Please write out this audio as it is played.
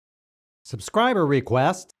Subscriber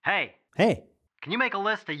request. Hey, Hey, can you make a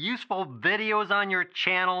list of useful videos on your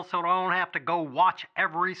channel so I don't have to go watch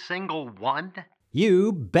every single one?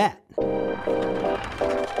 you bet.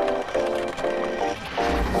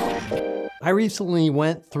 I recently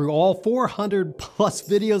went through all 400 plus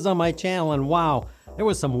videos on my channel, and wow, there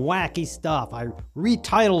was some wacky stuff. I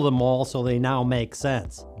retitled them all so they now make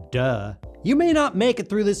sense. Duh. You may not make it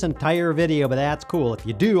through this entire video, but that's cool. If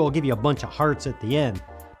you do, I'll give you a bunch of hearts at the end.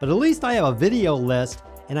 But at least I have a video list,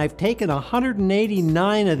 and I've taken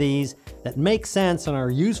 189 of these that make sense and are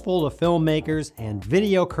useful to filmmakers and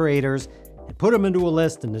video creators, and put them into a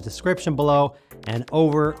list in the description below and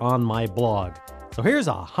over on my blog. So here's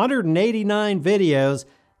 189 videos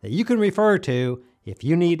that you can refer to if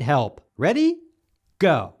you need help. Ready?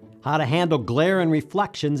 Go. How to handle glare and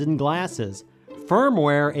reflections in glasses.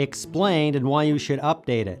 Firmware explained and why you should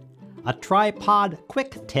update it. A tripod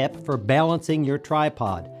quick tip for balancing your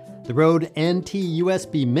tripod. The Rode NT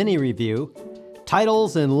USB Mini review.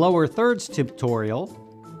 Titles and lower thirds tutorial.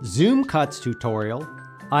 Zoom cuts tutorial.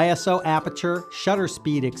 ISO aperture shutter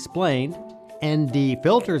speed explained. ND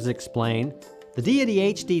filters explained. The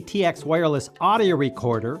JUDD HD TX wireless audio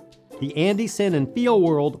recorder. The ANSON and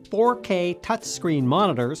FeelWorld 4K touchscreen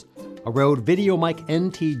monitors. A Rode VideoMic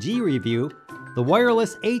NTG review. The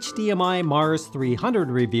wireless HDMI Mars 300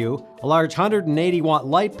 review, a large 180 watt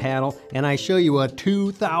light panel, and I show you a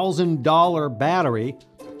 $2,000 battery.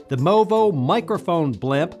 The Movo microphone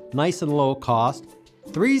blimp, nice and low cost.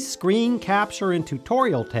 3 screen capture and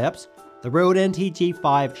tutorial tips. The Rode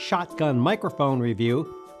NTG5 shotgun microphone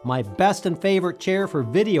review. My best and favorite chair for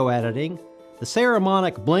video editing. The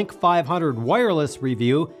Saramonic Blink 500 wireless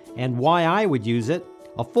review and why I would use it.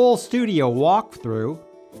 A full studio walkthrough.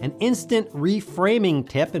 An instant reframing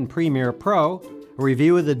tip in Premiere Pro, a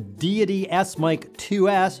review of the JUDD S-Mic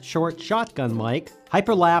 2S short shotgun mic,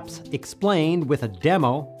 hyperlapse explained with a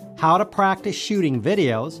demo, how to practice shooting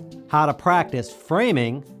videos, how to practice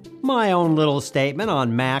framing, my own little statement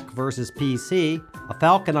on Mac versus PC, a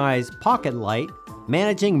falconized pocket light,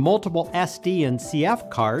 managing multiple SD and CF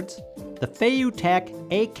cards, the Feiyutech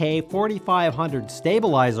AK4500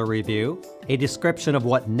 stabilizer review, a description of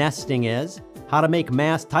what nesting is, how to make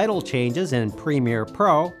mass title changes in Premiere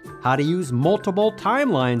Pro, how to use multiple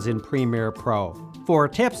timelines in Premiere Pro, 4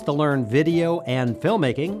 tips to learn video and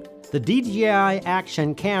filmmaking, the DJI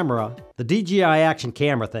Action Camera. The DJI Action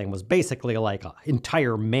Camera thing was basically like an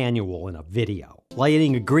entire manual in a video.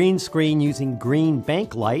 Lighting a green screen using green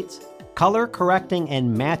bank lights, color correcting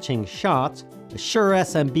and matching shots, a Shure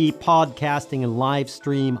SMB podcasting and live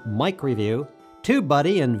stream mic review,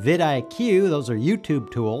 TubeBuddy and vidIQ, those are YouTube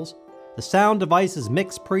tools, the Sound Devices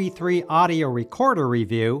MixPre 3 audio recorder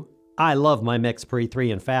review. I love my MixPre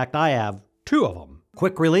 3, in fact I have 2 of them.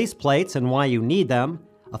 Quick release plates and why you need them,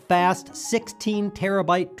 a fast 16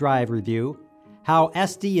 terabyte drive review, how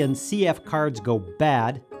SD and CF cards go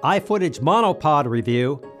bad, iFootage monopod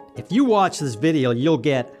review. If you watch this video, you'll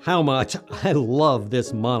get how much I love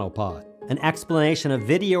this monopod. An explanation of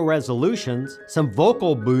video resolutions, some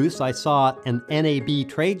vocal booths I saw at an NAB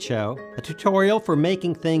trade show, a tutorial for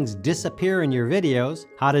making things disappear in your videos,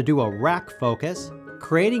 how to do a rack focus,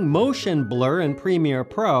 creating motion blur in Premiere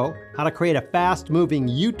Pro, how to create a fast-moving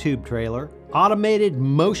YouTube trailer, automated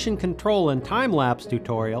motion control and time-lapse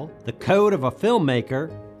tutorial, the code of a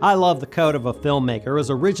filmmaker. I love the code of a filmmaker. It was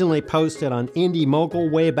originally posted on Indie Mogul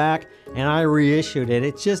way back, and I reissued it.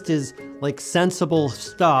 It just is like sensible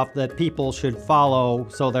stuff that people should follow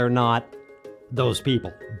so they're not those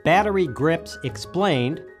people. Battery grips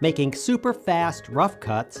explained, making super fast rough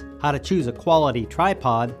cuts, how to choose a quality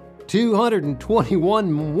tripod,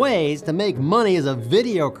 221 ways to make money as a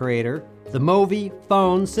video creator, the Movi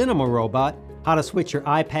phone cinema robot, how to switch your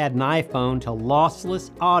iPad and iPhone to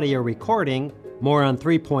lossless audio recording, more on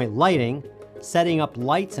 3-point lighting, setting up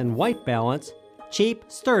lights and white balance, cheap,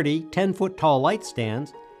 sturdy, 10-foot tall light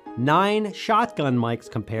stands, 9 shotgun mics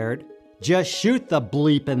compared, just shoot the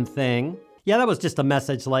bleepin' thing. Yeah, that was just a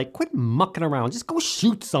message like, quit mucking around, just go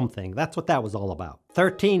shoot something. That's what that was all about.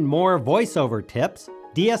 13 more voiceover tips,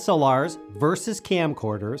 DSLRs versus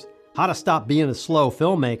camcorders, how to stop being a slow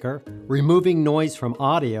filmmaker, removing noise from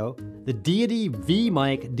audio, the JUDD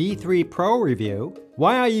V-Mic D3 Pro review,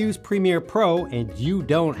 why I use Premiere Pro and you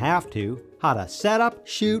don't have to, how to set up,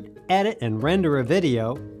 shoot, edit, and render a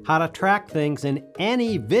video, how to track things in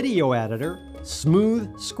any video editor,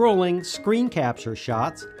 smooth scrolling screen capture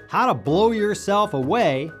shots, how to blow yourself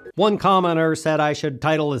away. One commenter said I should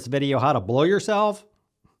title this video How to Blow Yourself.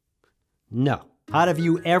 No. How to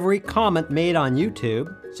view every comment made on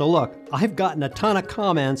YouTube. So look, I've gotten a ton of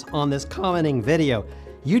comments on this commenting video.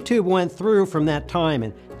 YouTube went through from that time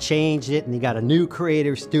and changed it, and you got a new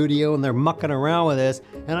creator studio and they're mucking around with this,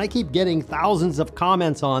 and I keep getting thousands of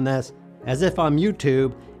comments on this as if I'm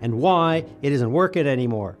YouTube and why it isn't working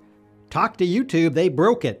anymore. Talk to YouTube, they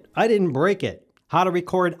broke it. I didn't break it. How to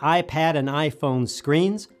record iPad and iPhone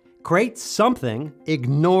screens. Create something,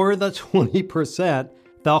 ignore the 20%.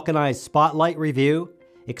 Falconized Spotlight review.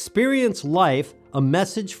 Experience Life, a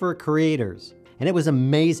message for creators. And it was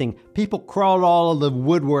amazing. People crawled all of the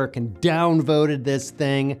woodwork and downvoted this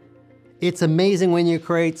thing. It's amazing when you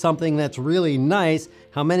create something that's really nice,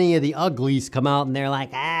 how many of the uglies come out and they're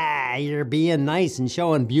like, you're being nice and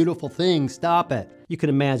showing beautiful things, stop it. You can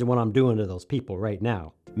imagine what I'm doing to those people right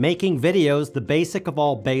now. Making videos, the basic of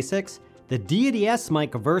all basics, the JUDD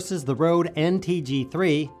mic versus the Rode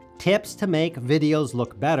NTG3, tips to make videos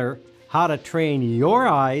look better, how to train your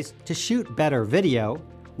eyes to shoot better video,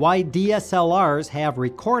 why DSLRs have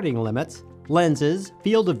recording limits, lenses,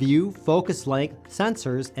 field of view, focus length,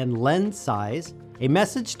 sensors, and lens size, a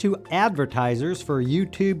message to advertisers for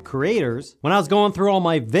YouTube creators. When I was going through all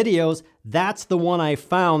my videos, that's the one I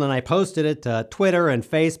found, and I posted it to Twitter and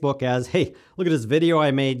Facebook as, hey, look at this video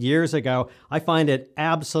I made years ago. I find it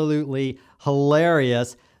absolutely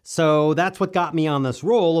hilarious. So that's what got me on this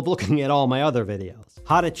roll of looking at all my other videos.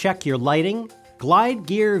 How to check your lighting, glide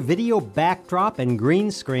gear video backdrop and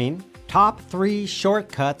green screen, top 3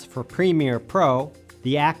 shortcuts for Premiere Pro,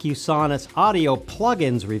 the Acusonus audio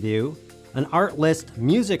plugins review, an Artlist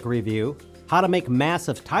music review, how to make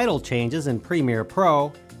massive title changes in Premiere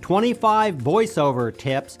Pro, 25 voiceover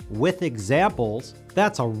tips with examples.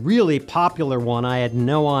 That's a really popular one. I had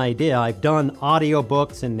no idea. I've done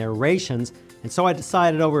audiobooks and narrations, and so I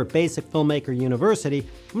decided over at Basic Filmmaker University,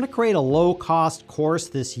 I'm going to create a low-cost course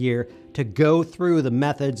this year to go through the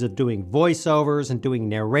methods of doing voiceovers and doing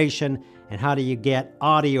narration, and how do you get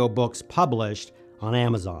audiobooks published on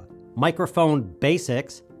Amazon. Microphone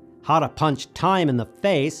basics, how to punch time in the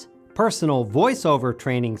face, personal voiceover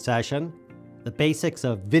training session, the basics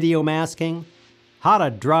of video masking, how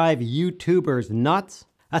to drive YouTubers nuts.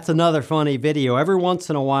 That's another funny video. Every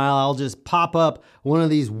once in a while, I'll just pop up one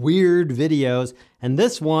of these weird videos, and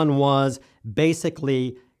this one was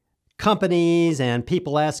basically companies and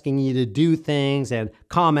people asking you to do things and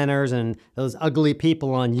commenters and those ugly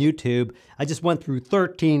people on YouTube. I just went through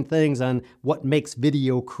 13 things on what makes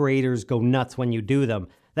video creators go nuts when you do them.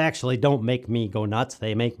 They actually don't make me go nuts,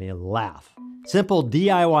 they make me laugh. Simple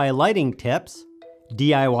DIY lighting tips,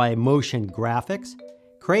 DIY motion graphics,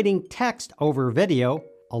 creating text over video,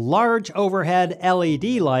 a large overhead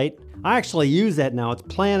LED light. I actually use that now. It's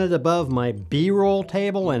planted above my B-roll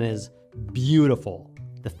table and is beautiful.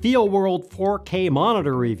 The Feel World 4K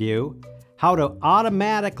monitor review, how to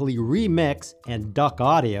automatically remix and duck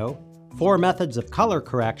audio, 4 methods of color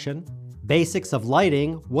correction, basics of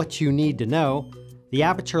lighting, what you need to know, the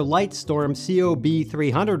Aperture Lightstorm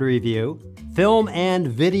COB300 review, film and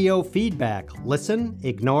video feedback, listen,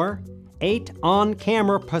 ignore, 8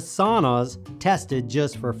 on-camera personas tested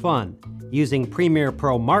just for fun, using Premiere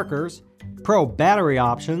Pro markers, Pro battery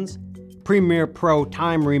options, Premiere Pro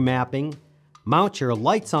time remapping, mount your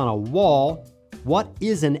lights on a wall, what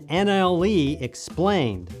is an NLE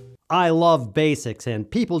explained. I love basics, and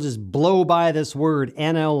people just blow by this word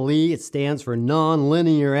NLE. It stands for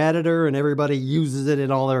non-linear editor, and everybody uses it in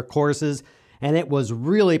all their courses. And it was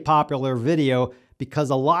really popular video because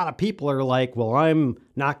a lot of people are like, well, I'm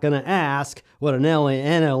not gonna ask what an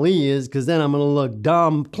NLE is because then I'm gonna look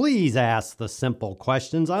dumb. Please ask the simple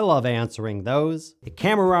questions. I love answering those. A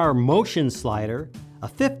camera motion slider, a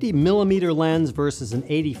 50mm lens versus an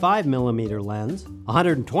 85mm lens, a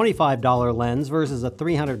 $125 lens versus a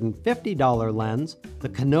 $350 lens, the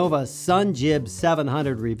Canova SunJib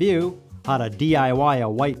 700 review, how to DIY a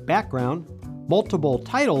white background, multiple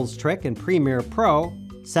titles trick in Premiere Pro,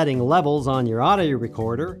 setting levels on your audio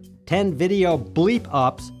recorder, 10 video bleep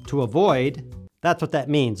ups to avoid. That's what that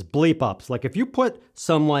means, bleep ups. Like if you put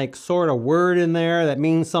some like sort of word in there that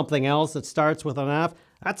means something else that starts with an F,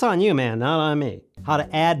 that's on you, man, not on me. How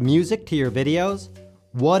to add music to your videos,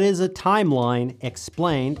 what is a timeline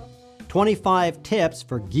explained, 25 tips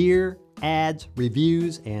for gear, ads,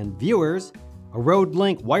 reviews, and viewers, a Rode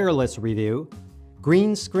Link wireless review,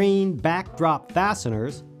 green screen backdrop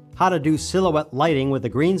fasteners, how to do silhouette lighting with a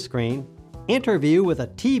green screen, interview with a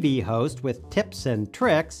TV host with tips and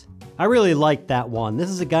tricks. I really liked that one.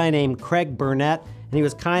 This is a guy named Craig Burnett, and he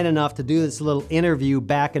was kind enough to do this little interview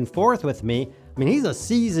back and forth with me. I mean, he's a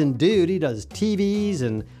seasoned dude. He does TVs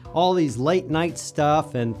and all these late night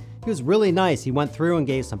stuff, and he was really nice. He went through and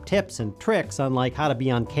gave some tips and tricks on like how to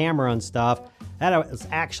be on camera and stuff. That was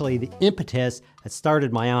actually the impetus that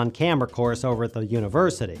started my on-camera course over at the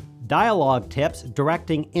university. Dialogue tips,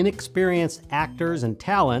 directing inexperienced actors and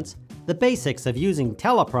talents, the basics of using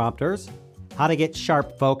teleprompters, how to get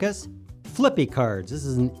sharp focus, flippy cards. This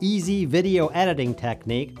is an easy video editing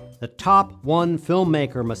technique, the top 1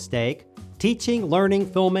 filmmaker mistake, teaching, learning,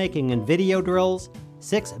 filmmaking, and video drills,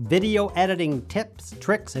 6 video editing tips,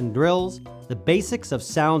 tricks, and drills, the basics of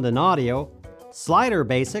sound and audio, slider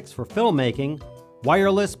basics for filmmaking,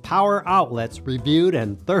 wireless power outlets reviewed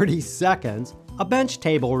in 30 seconds, a bench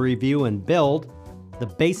table review and build, the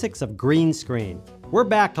basics of green screen. We're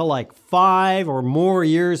back to like 5 or more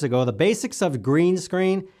years ago. The basics of green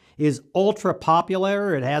screen is ultra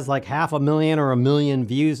popular. It has like 500,000 or 1 million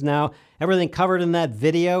views now. Everything covered in that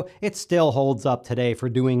video, it still holds up today for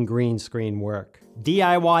doing green screen work.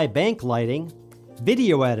 DIY bank lighting,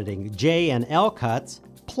 video editing, J and L cuts,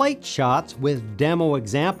 plate shots with demo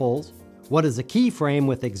examples, what is a keyframe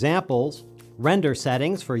with examples, render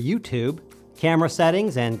settings for YouTube, camera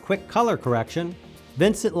settings and quick color correction,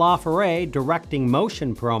 Vincent LaFerre directing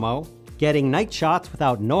motion promo, getting night shots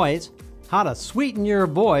without noise, how to sweeten your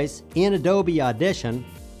voice in Adobe Audition,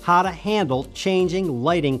 how to handle changing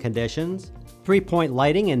lighting conditions, 3-point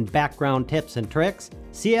lighting and background tips and tricks,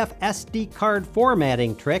 CFSD card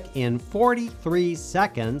formatting trick in 43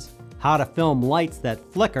 seconds, how to film lights that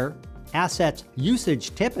flicker, assets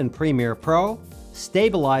usage tip in Premiere Pro,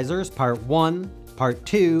 stabilizers part 1, part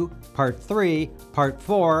 2, part 3, part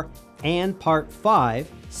 4, and part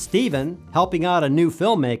 5, Steven helping out a new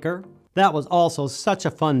filmmaker. That was also such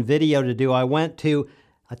a fun video to do. I went to,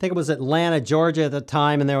 I think it was Atlanta, Georgia at the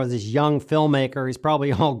time, and there was this young filmmaker. He's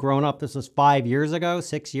probably all grown up. This was 5 years ago,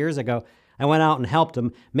 6 years ago. I went out and helped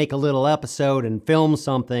him make a little episode and film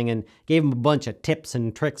something and gave him a bunch of tips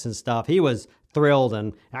and tricks and stuff. He was thrilled,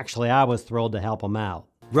 and actually I was thrilled to help him out.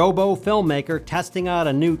 Robo Filmmaker testing out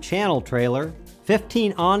a new channel trailer,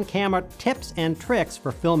 15 on-camera tips and tricks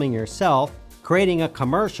for filming yourself, creating a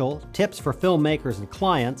commercial, tips for filmmakers and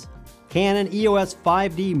clients, Canon EOS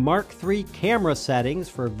 5D Mark III camera settings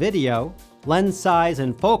for video, lens size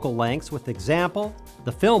and focal lengths with example,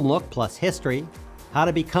 the film look plus history, how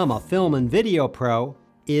to become a film and video pro,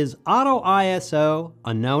 is auto ISO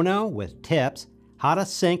a no-no with tips, how to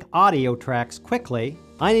sync audio tracks quickly.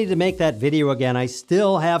 I need to make that video again. I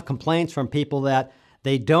still have complaints from people that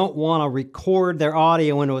they don't want to record their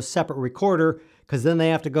audio into a separate recorder because then they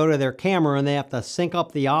have to go to their camera and they have to sync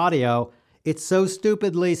up the audio. It's so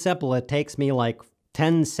stupidly simple. It takes me like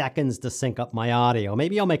 10 seconds to sync up my audio.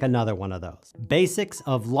 Maybe I'll make another one of those. Basics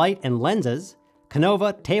of light and lenses,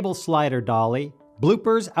 Canova table slider dolly,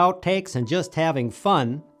 bloopers, outtakes, and just having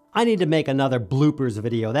fun. I need to make another bloopers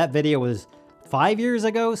video. That video was 5 years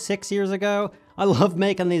ago, 6 years ago. I love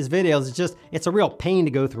making these videos. It's a real pain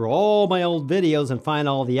to go through all my old videos and find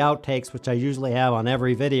all the outtakes, which I usually have on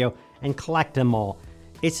every video, and collect them all.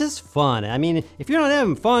 It's just fun. I mean, if you're not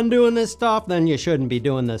having fun doing this stuff, then you shouldn't be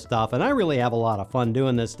doing this stuff. And I really have a lot of fun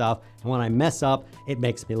doing this stuff. And when I mess up, it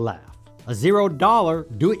makes me laugh. A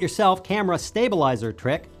 $0 do-it-yourself camera stabilizer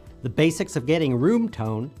trick, the basics of getting room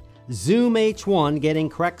tone, Zoom H1 getting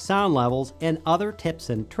correct sound levels, and other tips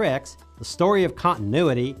and tricks, the story of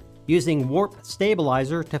continuity, using warp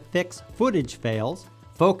stabilizer to fix footage fails,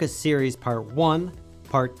 focus series part 1,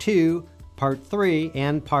 part 2, part 3,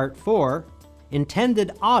 and part 4,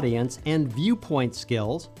 intended audience and viewpoint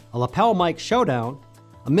skills, a lapel mic showdown,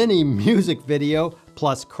 a mini music video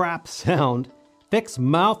plus crap sound, fix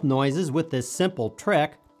mouth noises with this simple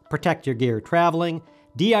trick, protect your gear traveling,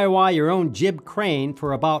 DIY your own jib crane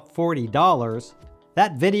for about $40.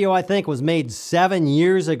 That video I think was made 7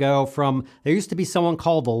 years ago from, there used to be someone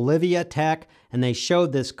called Olivia Tech and they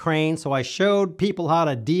showed this crane. So I showed people how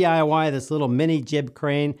to DIY this little mini jib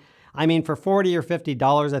crane. I mean, for $40 or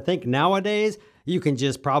 $50, I think nowadays you can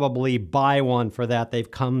just probably buy one for that.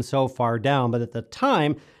 They've come so far down. But at the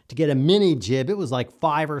time, to get a mini jib, it was like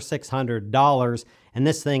 $500 or $600. And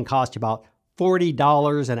this thing cost you about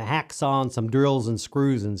 $40 and a hacksaw and some drills and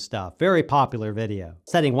screws and stuff. Very popular video.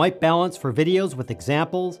 Setting white balance for videos with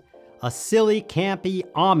examples. A silly, campy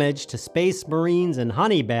homage to space marines and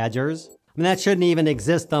honey badgers. I mean, that shouldn't even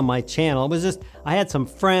exist on my channel. It was just, I had some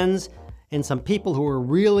friends and some people who were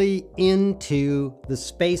really into the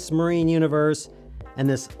space marine universe and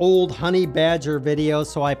this old honey badger video.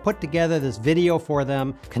 So I put together this video for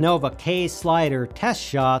them, Canova K slider test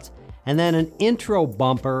shots, and then an intro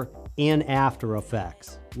bumper in After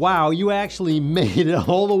Effects. Wow, you actually made it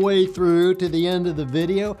all the way through to the end of the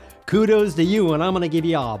video. Kudos to you, and I'm gonna give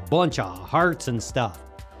you a bunch of hearts and stuff.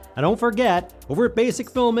 And don't forget, over at Basic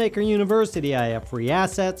Filmmaker University, I have free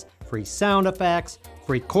assets, free sound effects,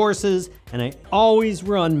 free courses, and I always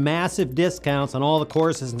run massive discounts on all the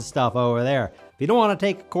courses and stuff over there. If you don't want to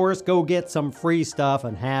take a course, go get some free stuff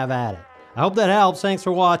and have at it. I hope that helps. Thanks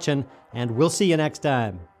for watching, and we'll see you next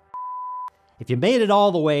time. If you made it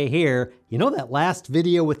all the way here, you know that last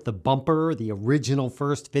video with the bumper, the original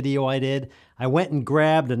first video I did? I went and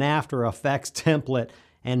grabbed an After Effects template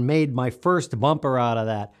and made my first bumper out of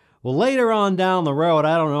that. Well, later on down the road,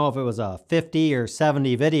 I don't know if it was 50 or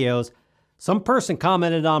 70 videos, some person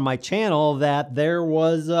commented on my channel that there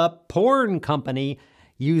was a porn company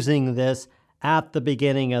using this at the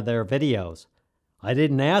beginning of their videos. I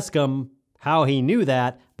didn't ask him how he knew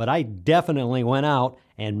that, but I definitely went out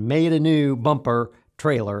and made a new bumper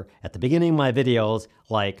trailer at the beginning of my videos,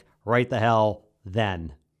 like right the hell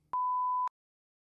then.